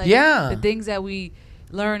 right? Like, the things that we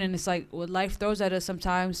learn, and it's like what life throws at us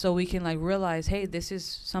sometimes, so we can, like, realize, hey, this is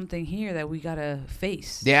something here that we gotta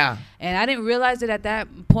face. Yeah. And I didn't realize it at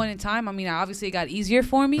that point in time. I mean, obviously it got easier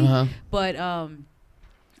for me, but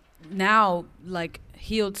now, like,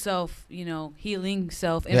 healed self, healing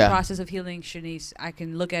self, in the process of healing Shanice, I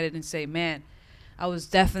can look at it and say, man, I was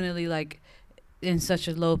definitely, like, in such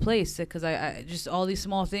a low place, because I just all these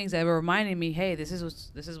small things that were reminding me, hey, this is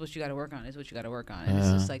what you got to work on. This is what you got to work on. And it's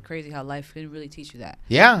just, like, crazy how life can really teach you that.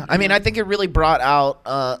 Yeah, I mean, I think it really brought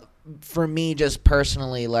out for me, just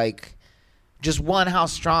personally, like, just one, how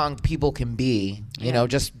strong people can be. You know,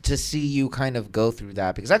 just to see you kind of go through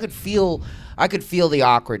that, because I could feel the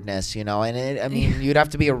awkwardness, and I mean, you'd have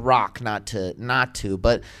to be a rock not to.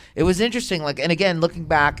 But it was interesting, like, and again, looking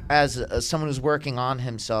back as someone who's working on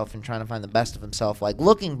himself and trying to find the best of himself, like,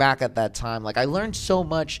 looking back at that time, like, I learned so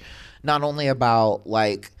much, not only about,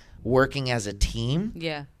 like, working as a team.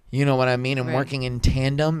 Yeah. You know what I mean? And working in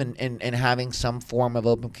tandem and having some form of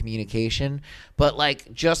open communication, but,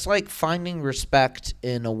 like, just, like, finding respect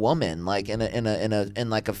in a woman, like, in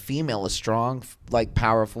like a female, a strong, like,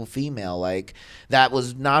 powerful female, like, that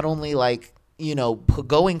was not only, like,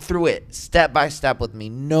 going through it step by step with me,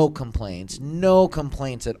 no complaints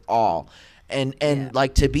at all. And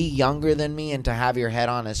like, to be younger than me and to have your head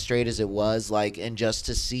on as straight as it was, like, and just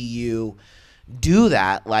to see you do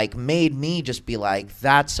that, like, made me just be like,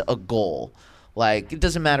 that's a goal. Like, it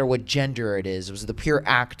doesn't matter what gender it is. It was the pure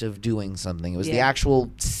act of doing something. It was the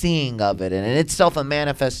actual seeing of it, and in itself a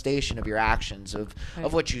manifestation of your actions, of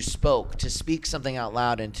what you spoke. To speak something out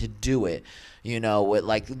loud and to do it, it,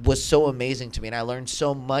 like, was so amazing to me, and I learned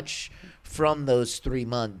so much from those 3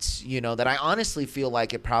 months, that I honestly feel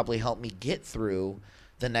like it probably helped me get through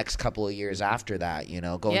the next couple of years after that,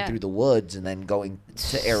 going through the woods and then going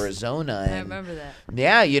to Arizona. And, I remember that.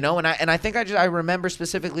 Yeah, and I think I remember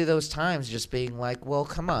specifically those times just being like, well,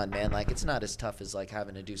 come on, man, like, it's not as tough as, like,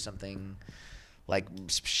 having to do something like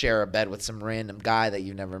share a bed with some random guy that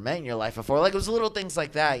you've never met in your life before. Like, it was little things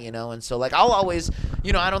like that, and so, like, I'll always,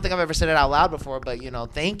 I don't think I've ever said it out loud before, but,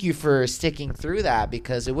 thank you for sticking through that,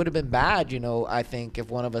 because it would have been bad, I think,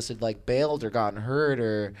 if one of us had, like, bailed or gotten hurt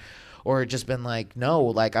or just been like, no,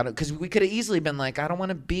 like, I don't, because we could have easily been like, I don't want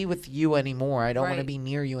to be with you anymore. I don't want to be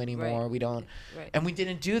near you anymore. We don't, and we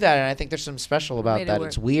didn't do that. And I think there's something special about that.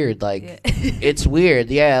 It's weird, like, it's weird.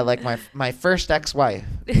 Yeah, like my first ex-wife,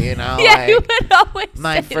 yeah, like, you would always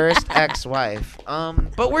my say first that. ex-wife.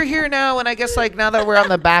 But we're here now, and I guess, like, now that we're on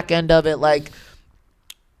the back end of it, like,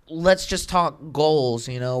 let's just talk goals.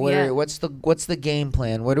 What's the game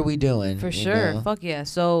plan? What are we doing? For sure. Fuck yeah.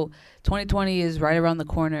 So 2020 is right around the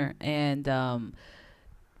corner, and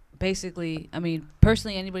basically, I mean,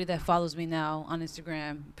 personally, anybody that follows me now on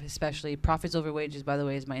Instagram, especially Profits Over Wages, by the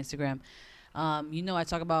way, is my Instagram. I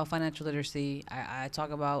talk about financial literacy. I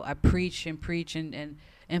preach and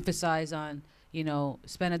emphasize on,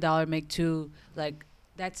 spend $1, make $2. Like,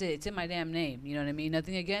 that's it. It's in my damn name. You know what I mean?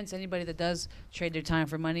 Nothing against anybody that does trade their time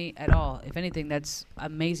for money at all. If anything, that's an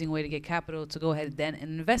amazing way to get capital to go ahead then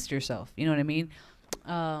and invest yourself. You know what I mean?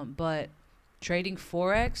 But trading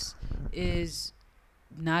Forex is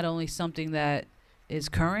not only something that is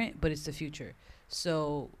current, but it's the future.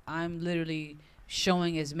 So I'm literally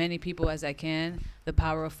showing as many people as I can the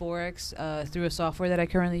power of Forex through a software that I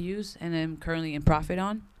currently use and I'm currently in profit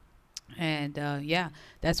on. And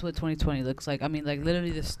that's what 2020 looks like. I mean, like,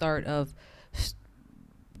 literally the start of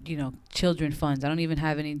children funds. I don't even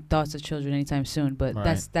have any thoughts of children anytime soon, but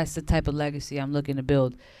that's the type of legacy I'm looking to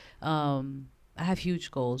build. I have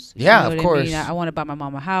huge goals. Yeah, of course. I want to buy my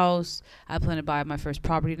mom a house. I plan to buy my first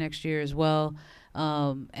property next year as well.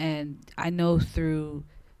 And I know through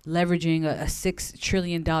leveraging a $6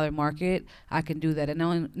 trillion market, I can do that. And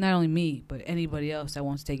not only me, but anybody else that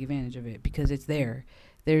wants to take advantage of it, because it's there.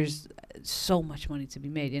 There's so much money to be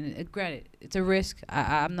made. And granted, it's a risk.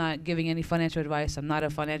 I'm not giving any financial advice. I'm not a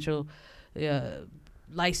financial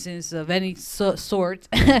license of any sort.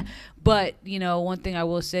 But, one thing I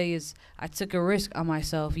will say is I took a risk on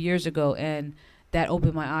myself years ago, and that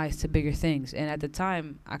opened my eyes to bigger things. And at the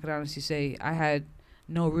time, I could honestly say I had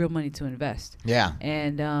no real money to invest. Yeah.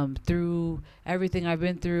 And through everything I've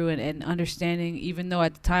been through and understanding, even though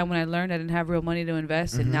at the time when I learned I didn't have real money to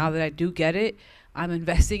invest, and now that I do get it, I'm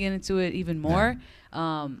investing into it even more.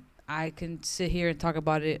 I can sit here and talk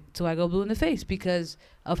about it till I go blue in the face because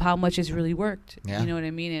of how much it's really worked. You know what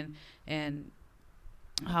I mean? And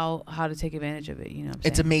how to take advantage of it.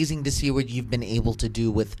 It's amazing to see what you've been able to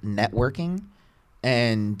do with networking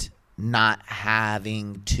and not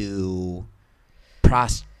having to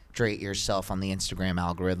prostrate yourself on the Instagram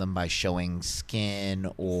algorithm by showing skin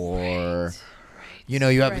or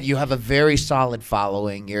you have a very solid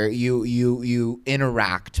following. You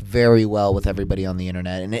interact very well with everybody on the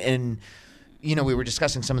internet, and we were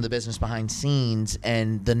discussing some of the business behind scenes,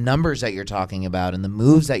 and the numbers that you're talking about and the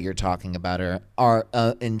moves that you're talking about are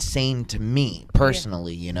insane to me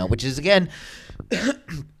personally. Which is again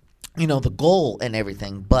the goal and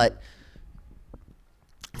everything, but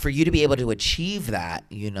for you to be able to achieve that,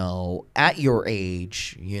 at your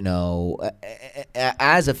age,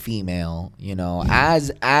 as a female,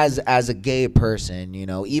 as a gay person,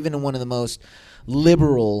 even in one of the most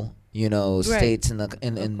liberal, states in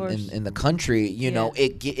the country,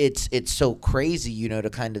 it's so crazy, to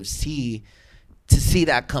kind of see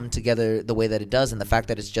that come together the way that it does, and the fact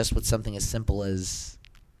that it's just with something as simple as,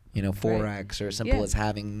 Forex, or as simple as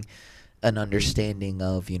having an understanding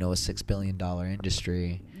of a $6 billion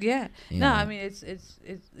industry. I mean it's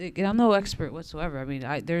I'm no expert whatsoever. I mean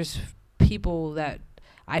there's people that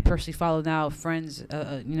I personally follow now, friends,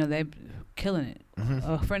 they're killing it.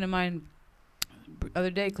 A friend of mine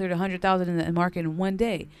other day cleared 100,000 in the market in one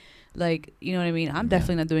day. Like, you know what I mean? I'm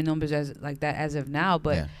definitely not doing numbers like that as of now,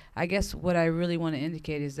 but I guess what I really want to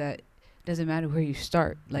indicate is that it doesn't matter where you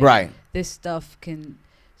start. Like this stuff can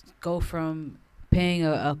go from paying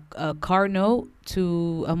a car note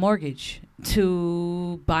to a mortgage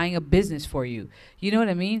to buying a business for you. You know what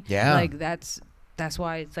I mean? Yeah. Like that's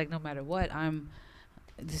why it's like no matter what,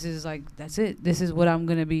 that's it. This is what I'm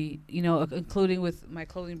going to be, including with my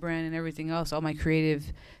clothing brand and everything else, all my creative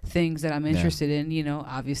things that I'm interested in,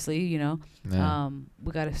 obviously, we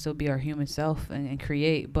got to still be our human self and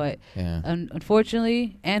create. But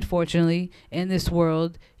unfortunately and fortunately, in this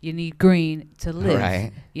world, you need green to live.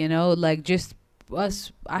 Right. Like just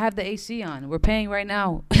us, I have the AC on. We're paying right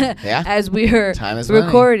now as we're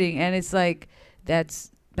recording. And it's like,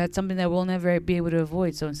 that's something that we'll never be able to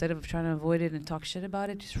avoid. So instead of trying to avoid it and talk shit about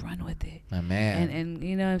it, just run with it. My man. And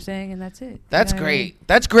you know what I'm saying? And that's it. That's great. I mean?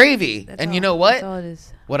 That's gravy. And you know what? That's all it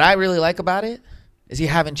is. What I really like about it is you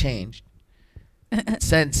haven't changed.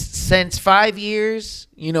 Since 5 years,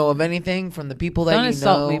 of anything from the people that Don't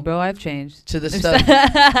insult me, bro. I've changed. To the stuff.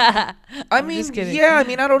 I mean, just kidding. I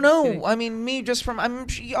don't know. I mean, me just from, I'm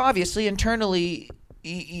obviously internally,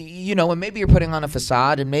 and maybe you're putting on a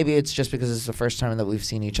facade, and maybe it's just because it's the first time that we've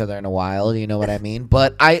seen each other in a while. You know what I mean?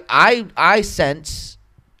 But I sense,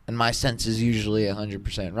 and my sense is usually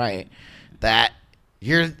 100% right, that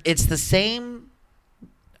it's the same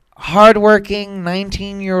hardworking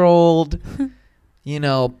 19-year-old.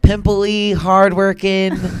 Pimply,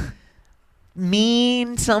 hardworking,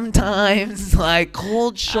 mean sometimes, like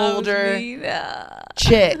cold shoulder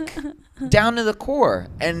chick, down to the core.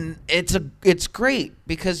 And it's great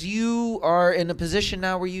because you are in a position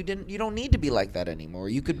now where you don't need to be like that anymore.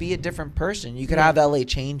 You could be a different person. You could have LA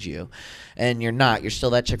change you, and you're not. You're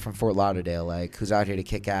still that chick from Fort Lauderdale, like who's out here to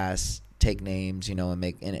kick ass, take names, and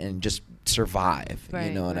make and just survive.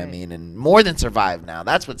 You know what I mean? And more than survive now.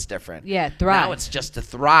 That's what's different. Yeah, thrive. Now it's just to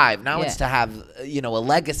thrive. Now it's to have a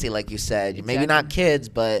legacy, like you said. Exactly. Maybe not kids,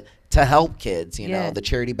 but to help kids. The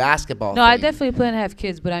charity basketball. No, thing. I definitely plan to have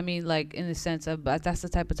kids, but I mean, like in the sense of that's the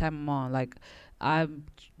type of time I'm on. Like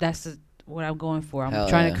what I'm going for. I'm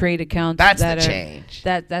trying to create accounts. That's the change.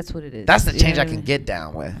 That's what it is. That's the change I can get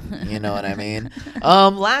down with. You know what I mean?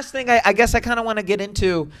 Last thing, I guess I kind of want to get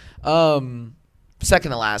into.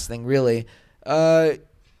 Second to last thing, really.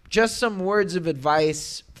 Just some words of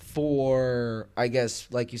advice for, I guess,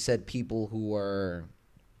 like you said, people who are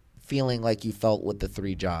feeling like you felt with the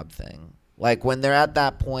 3-job thing? Like when they're at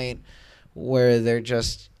that point where they're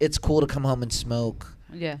just, it's cool to come home and smoke.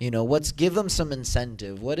 Yeah. You know, give them some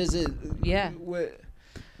incentive. What is it? Yeah.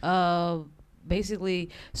 Basically,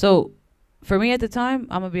 so for me at the time,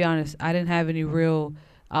 I'm gonna be honest, I didn't have any real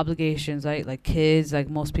obligations, like kids, like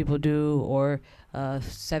most people do, or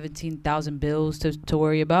 17,000 bills to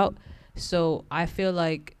worry about. So I feel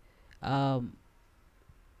like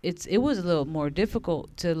it was a little more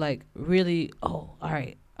difficult to like really, all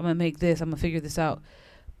right, I'm gonna make this, I'm gonna figure this out.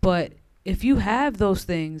 But if you have those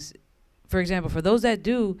things, for example, for those that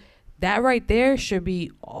do, that right there should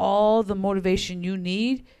be all the motivation you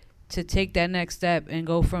need to take that next step and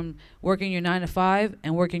go from working your 9 to 5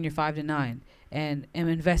 and working your 5 to 9 and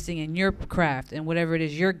investing in your craft and whatever it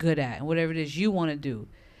is you're good at and whatever it is you want to do.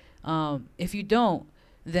 If you don't,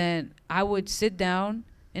 then I would sit down,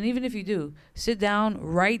 and even if you do, sit down,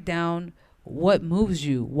 write down what moves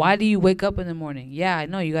you. Why do you wake up in the morning? Yeah, I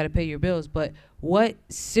know you got to pay your bills, but what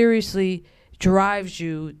seriously drives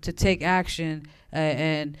you to take action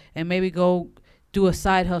and maybe go do a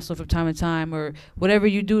side hustle from time to time, or whatever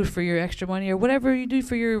you do for your extra money, or whatever you do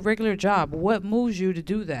for your regular job? What moves you to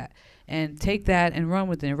do that? And take that and run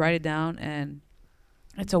with it and write it down. And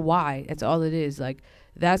it's a why. That's all it is. Like,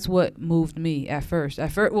 that's what moved me at first.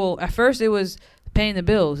 At first it was paying the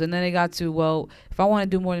bills, and then it got to, well, if I want to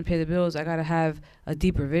do more than pay the bills, I got to have a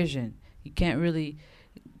deeper vision. You can't really,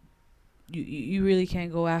 you really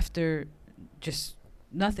can't go after just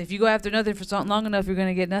nothing. If you go after nothing for so long enough, you're going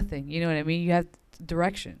to get nothing. You know what I mean? You have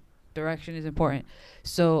direction. Direction is important.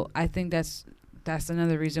 So I think that's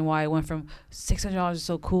another reason why I went from $600 is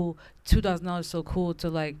so cool, $2,000 is so cool, to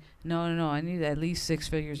like, no, I need at least 6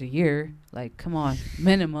 figures a year. Like, come on,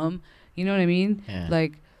 minimum. You know what I mean? Yeah.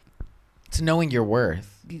 Like, it's knowing your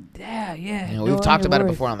worth. Yeah. You know, we've talked about it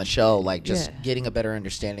before on the show, like just getting a better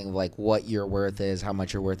understanding of like what your worth is, how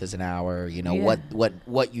much your worth is an hour, you know,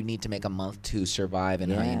 what you need to make a month to survive,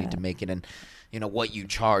 and how you need to make it, and you know what you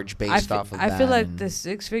charge based off of that. I feel like the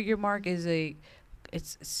 6-figure mark is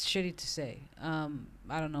it's shitty to say. I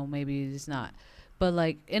don't know, maybe it's not. But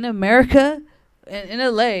like in America, in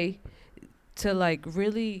LA, to like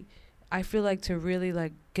really, I feel like to really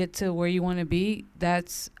like get to where you want to be,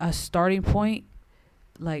 that's a starting point,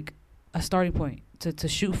 like a starting point to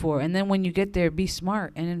shoot for. And then when you get there, be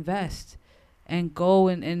smart and invest and go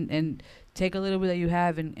and take a little bit that you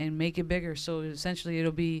have and make it bigger. So essentially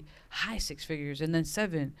it'll be high 6 figures and then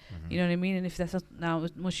 7. Mm-hmm. You know what I mean? And if that's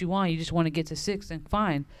not what you want, you just want to get to 6, then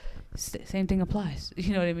fine. Same thing applies.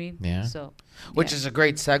 You know what I mean? Yeah. So, which is a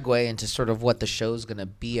great segue into sort of what the show's gonna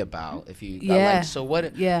be about. If you so what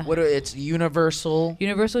are it's Universal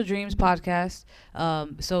Dreams podcast.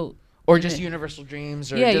 Or just Universal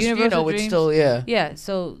Dreams, or just, Universal you know, Dreams. It's still, Yeah,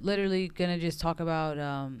 so literally going to just talk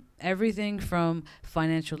about everything from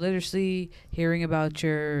financial literacy, hearing about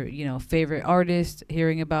your, you know, favorite artist,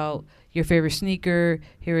 hearing about your favorite sneaker,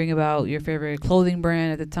 hearing about your favorite clothing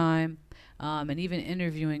brand at the time, and even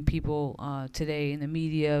interviewing people today in the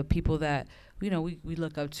media, people that, you know, we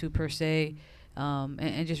look up to per se,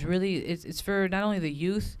 and just really, it's for not only the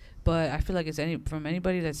youth, but I feel like it's from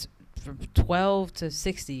anybody that's from 12 to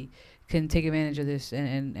 60 can take advantage of this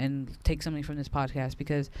and take something from this podcast,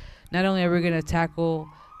 because not only are we going to tackle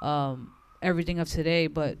everything of today,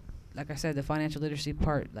 but like I said, the financial literacy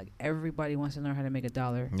part, like everybody wants to learn how to make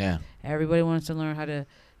 $1. Yeah. Everybody wants to learn how to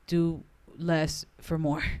do less for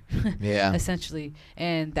more. Yeah. Essentially.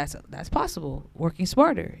 And that's possible, working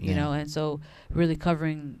smarter, you know, and so really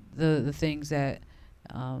covering the things that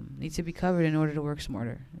need to be covered in order to work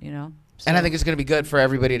smarter, you know. So. And I think it's going to be good for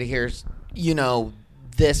everybody to hear, you know,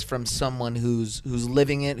 this from someone who's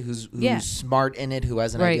living it, who's smart in it, who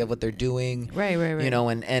has an idea of what they're doing. Right. You know,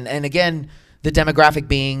 and again, the demographic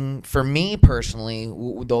being, for me personally,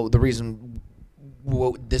 the reason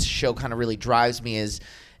this show kind of really drives me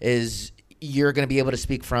is you're going to be able to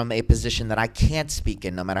speak from a position that I can't speak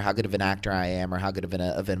in, no matter how good of an actor I am or how good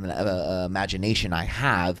of an imagination I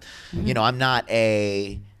have. Mm-hmm. You know, I'm not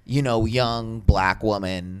a, you know, young black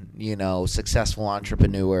woman, you know, successful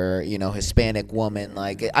entrepreneur, you know, Hispanic woman.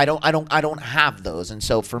 Like I don't have those. And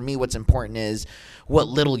so for me, what's important is what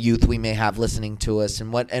little youth we may have listening to us,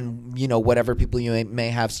 and you know, whatever people you may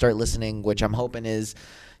have start listening, which I'm hoping is,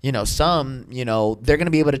 some, they're going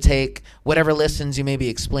to be able to take whatever lessons you may be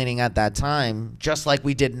explaining at that time, just like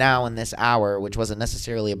we did now in this hour, which wasn't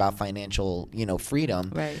necessarily about financial,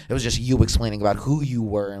 freedom. Right. It was just you explaining about who you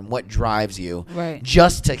were and what drives you. Right.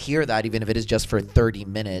 Just to hear that, even if it is just for 30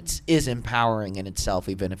 minutes, is empowering in itself,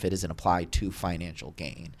 even if it isn't applied to financial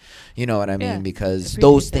gain. You know what I mean? Because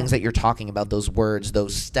those things that you're talking about, those words,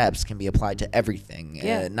 those steps can be applied to everything,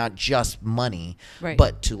 not just money,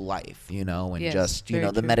 but to life, and just,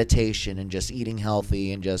 the meditation and just eating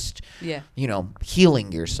healthy and just,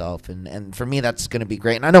 healing yourself. And for me, that's going to be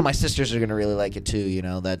great. And I know my sisters are going to really like it too,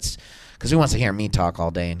 that's because who wants to hear me talk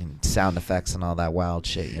all day and sound effects and all that wild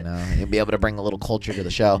shit, You'll be able to bring a little culture to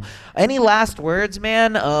the show. Any last words,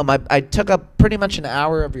 man? I took up pretty much an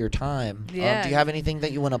hour of your time. Do you have anything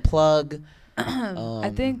that you want to plug?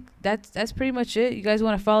 I think that's pretty much it. You guys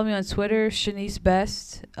want to follow me on Twitter, Shanice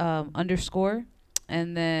Best _,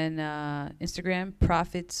 and then Instagram,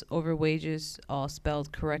 Profits Over Wages, all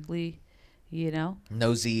spelled correctly.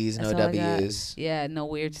 No Z's, no W's. Yeah, no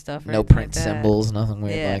weird stuff. No print symbols, nothing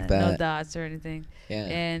weird like that. No dots or anything. Yeah.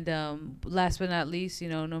 And last but not least,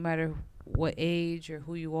 no matter what age or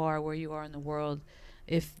who you are, where you are in the world,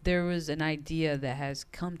 if there was an idea that has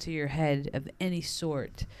come to your head of any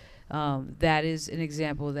sort, that is an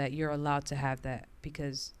example that you're allowed to have that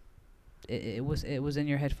because it was in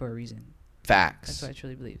your head for a reason. Facts. That's what I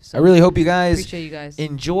truly believe. So I really hope you guys appreciate you guys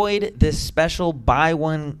enjoyed this special buy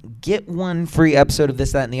one get one free episode of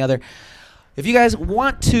This, That, and the Other. If you guys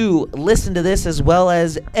want to listen to this as well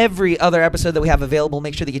as every other episode that we have available,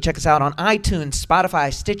 make sure that you check us out on iTunes,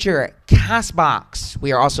 Spotify, Stitcher, CastBox.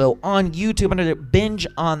 We are also on YouTube under Binge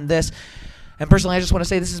On This. And personally, I just want to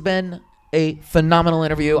say this has been a phenomenal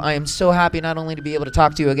interview. I am so happy not only to be able to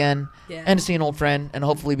talk to you again and to see an old friend and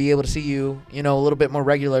hopefully be able to see you, a little bit more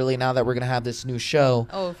regularly now that we're going to have this new show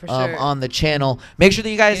on the channel. Make sure that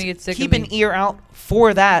you guys keep an ear out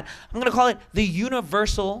for that. I'm going to call it the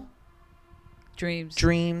Universal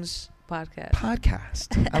Dreams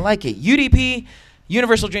Podcast. I like it. UDP,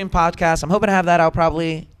 Universal Dream Podcast. I'm hoping to have that out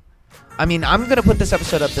probably. I'm going to put this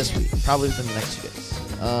episode up this week, probably within the next 2 days.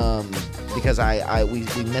 Because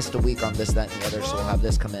we missed a week on This, That, and the Other, so we'll have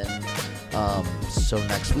this come in. So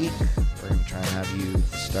next week, we're going to try and have you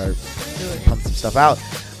start pump some stuff out.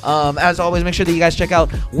 As always, make sure that you guys check out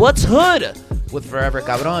What's Hood with Forever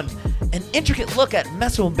Cabron, an intricate look at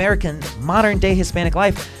Mesoamerican modern-day Hispanic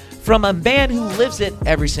life from a man who lives it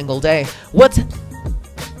every single day. What's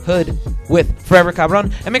Hood with Forever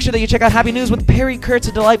Cabron. And make sure that you check out Happy News with Perry Kurtz,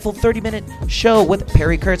 a delightful 30-minute show with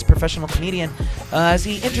Perry Kurtz, professional comedian, as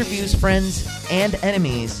he interviews friends and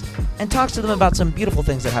enemies and talks to them about some beautiful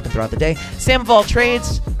things that happen throughout the day. Sam of All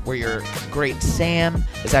Trades, where your great Sam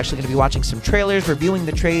is actually going to be watching some trailers, reviewing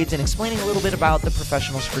the trades, and explaining a little bit about the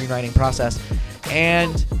professional screenwriting process.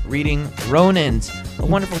 And Reading Ronins, a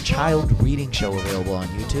wonderful child reading show available on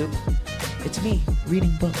YouTube. It's me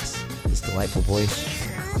reading books, this delightful voice,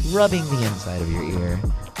 rubbing the inside of your ear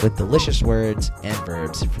with delicious words and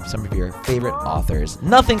verbs from some of your favorite authors.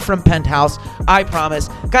 Nothing from Penthouse, I promise.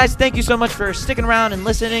 Guys, thank you so much for sticking around and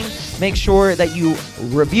listening. Make sure that you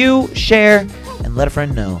review, share, and let a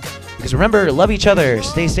friend know. Because remember, love each other,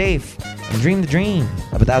 stay safe, and dream the dream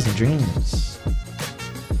of 1,000 dreams.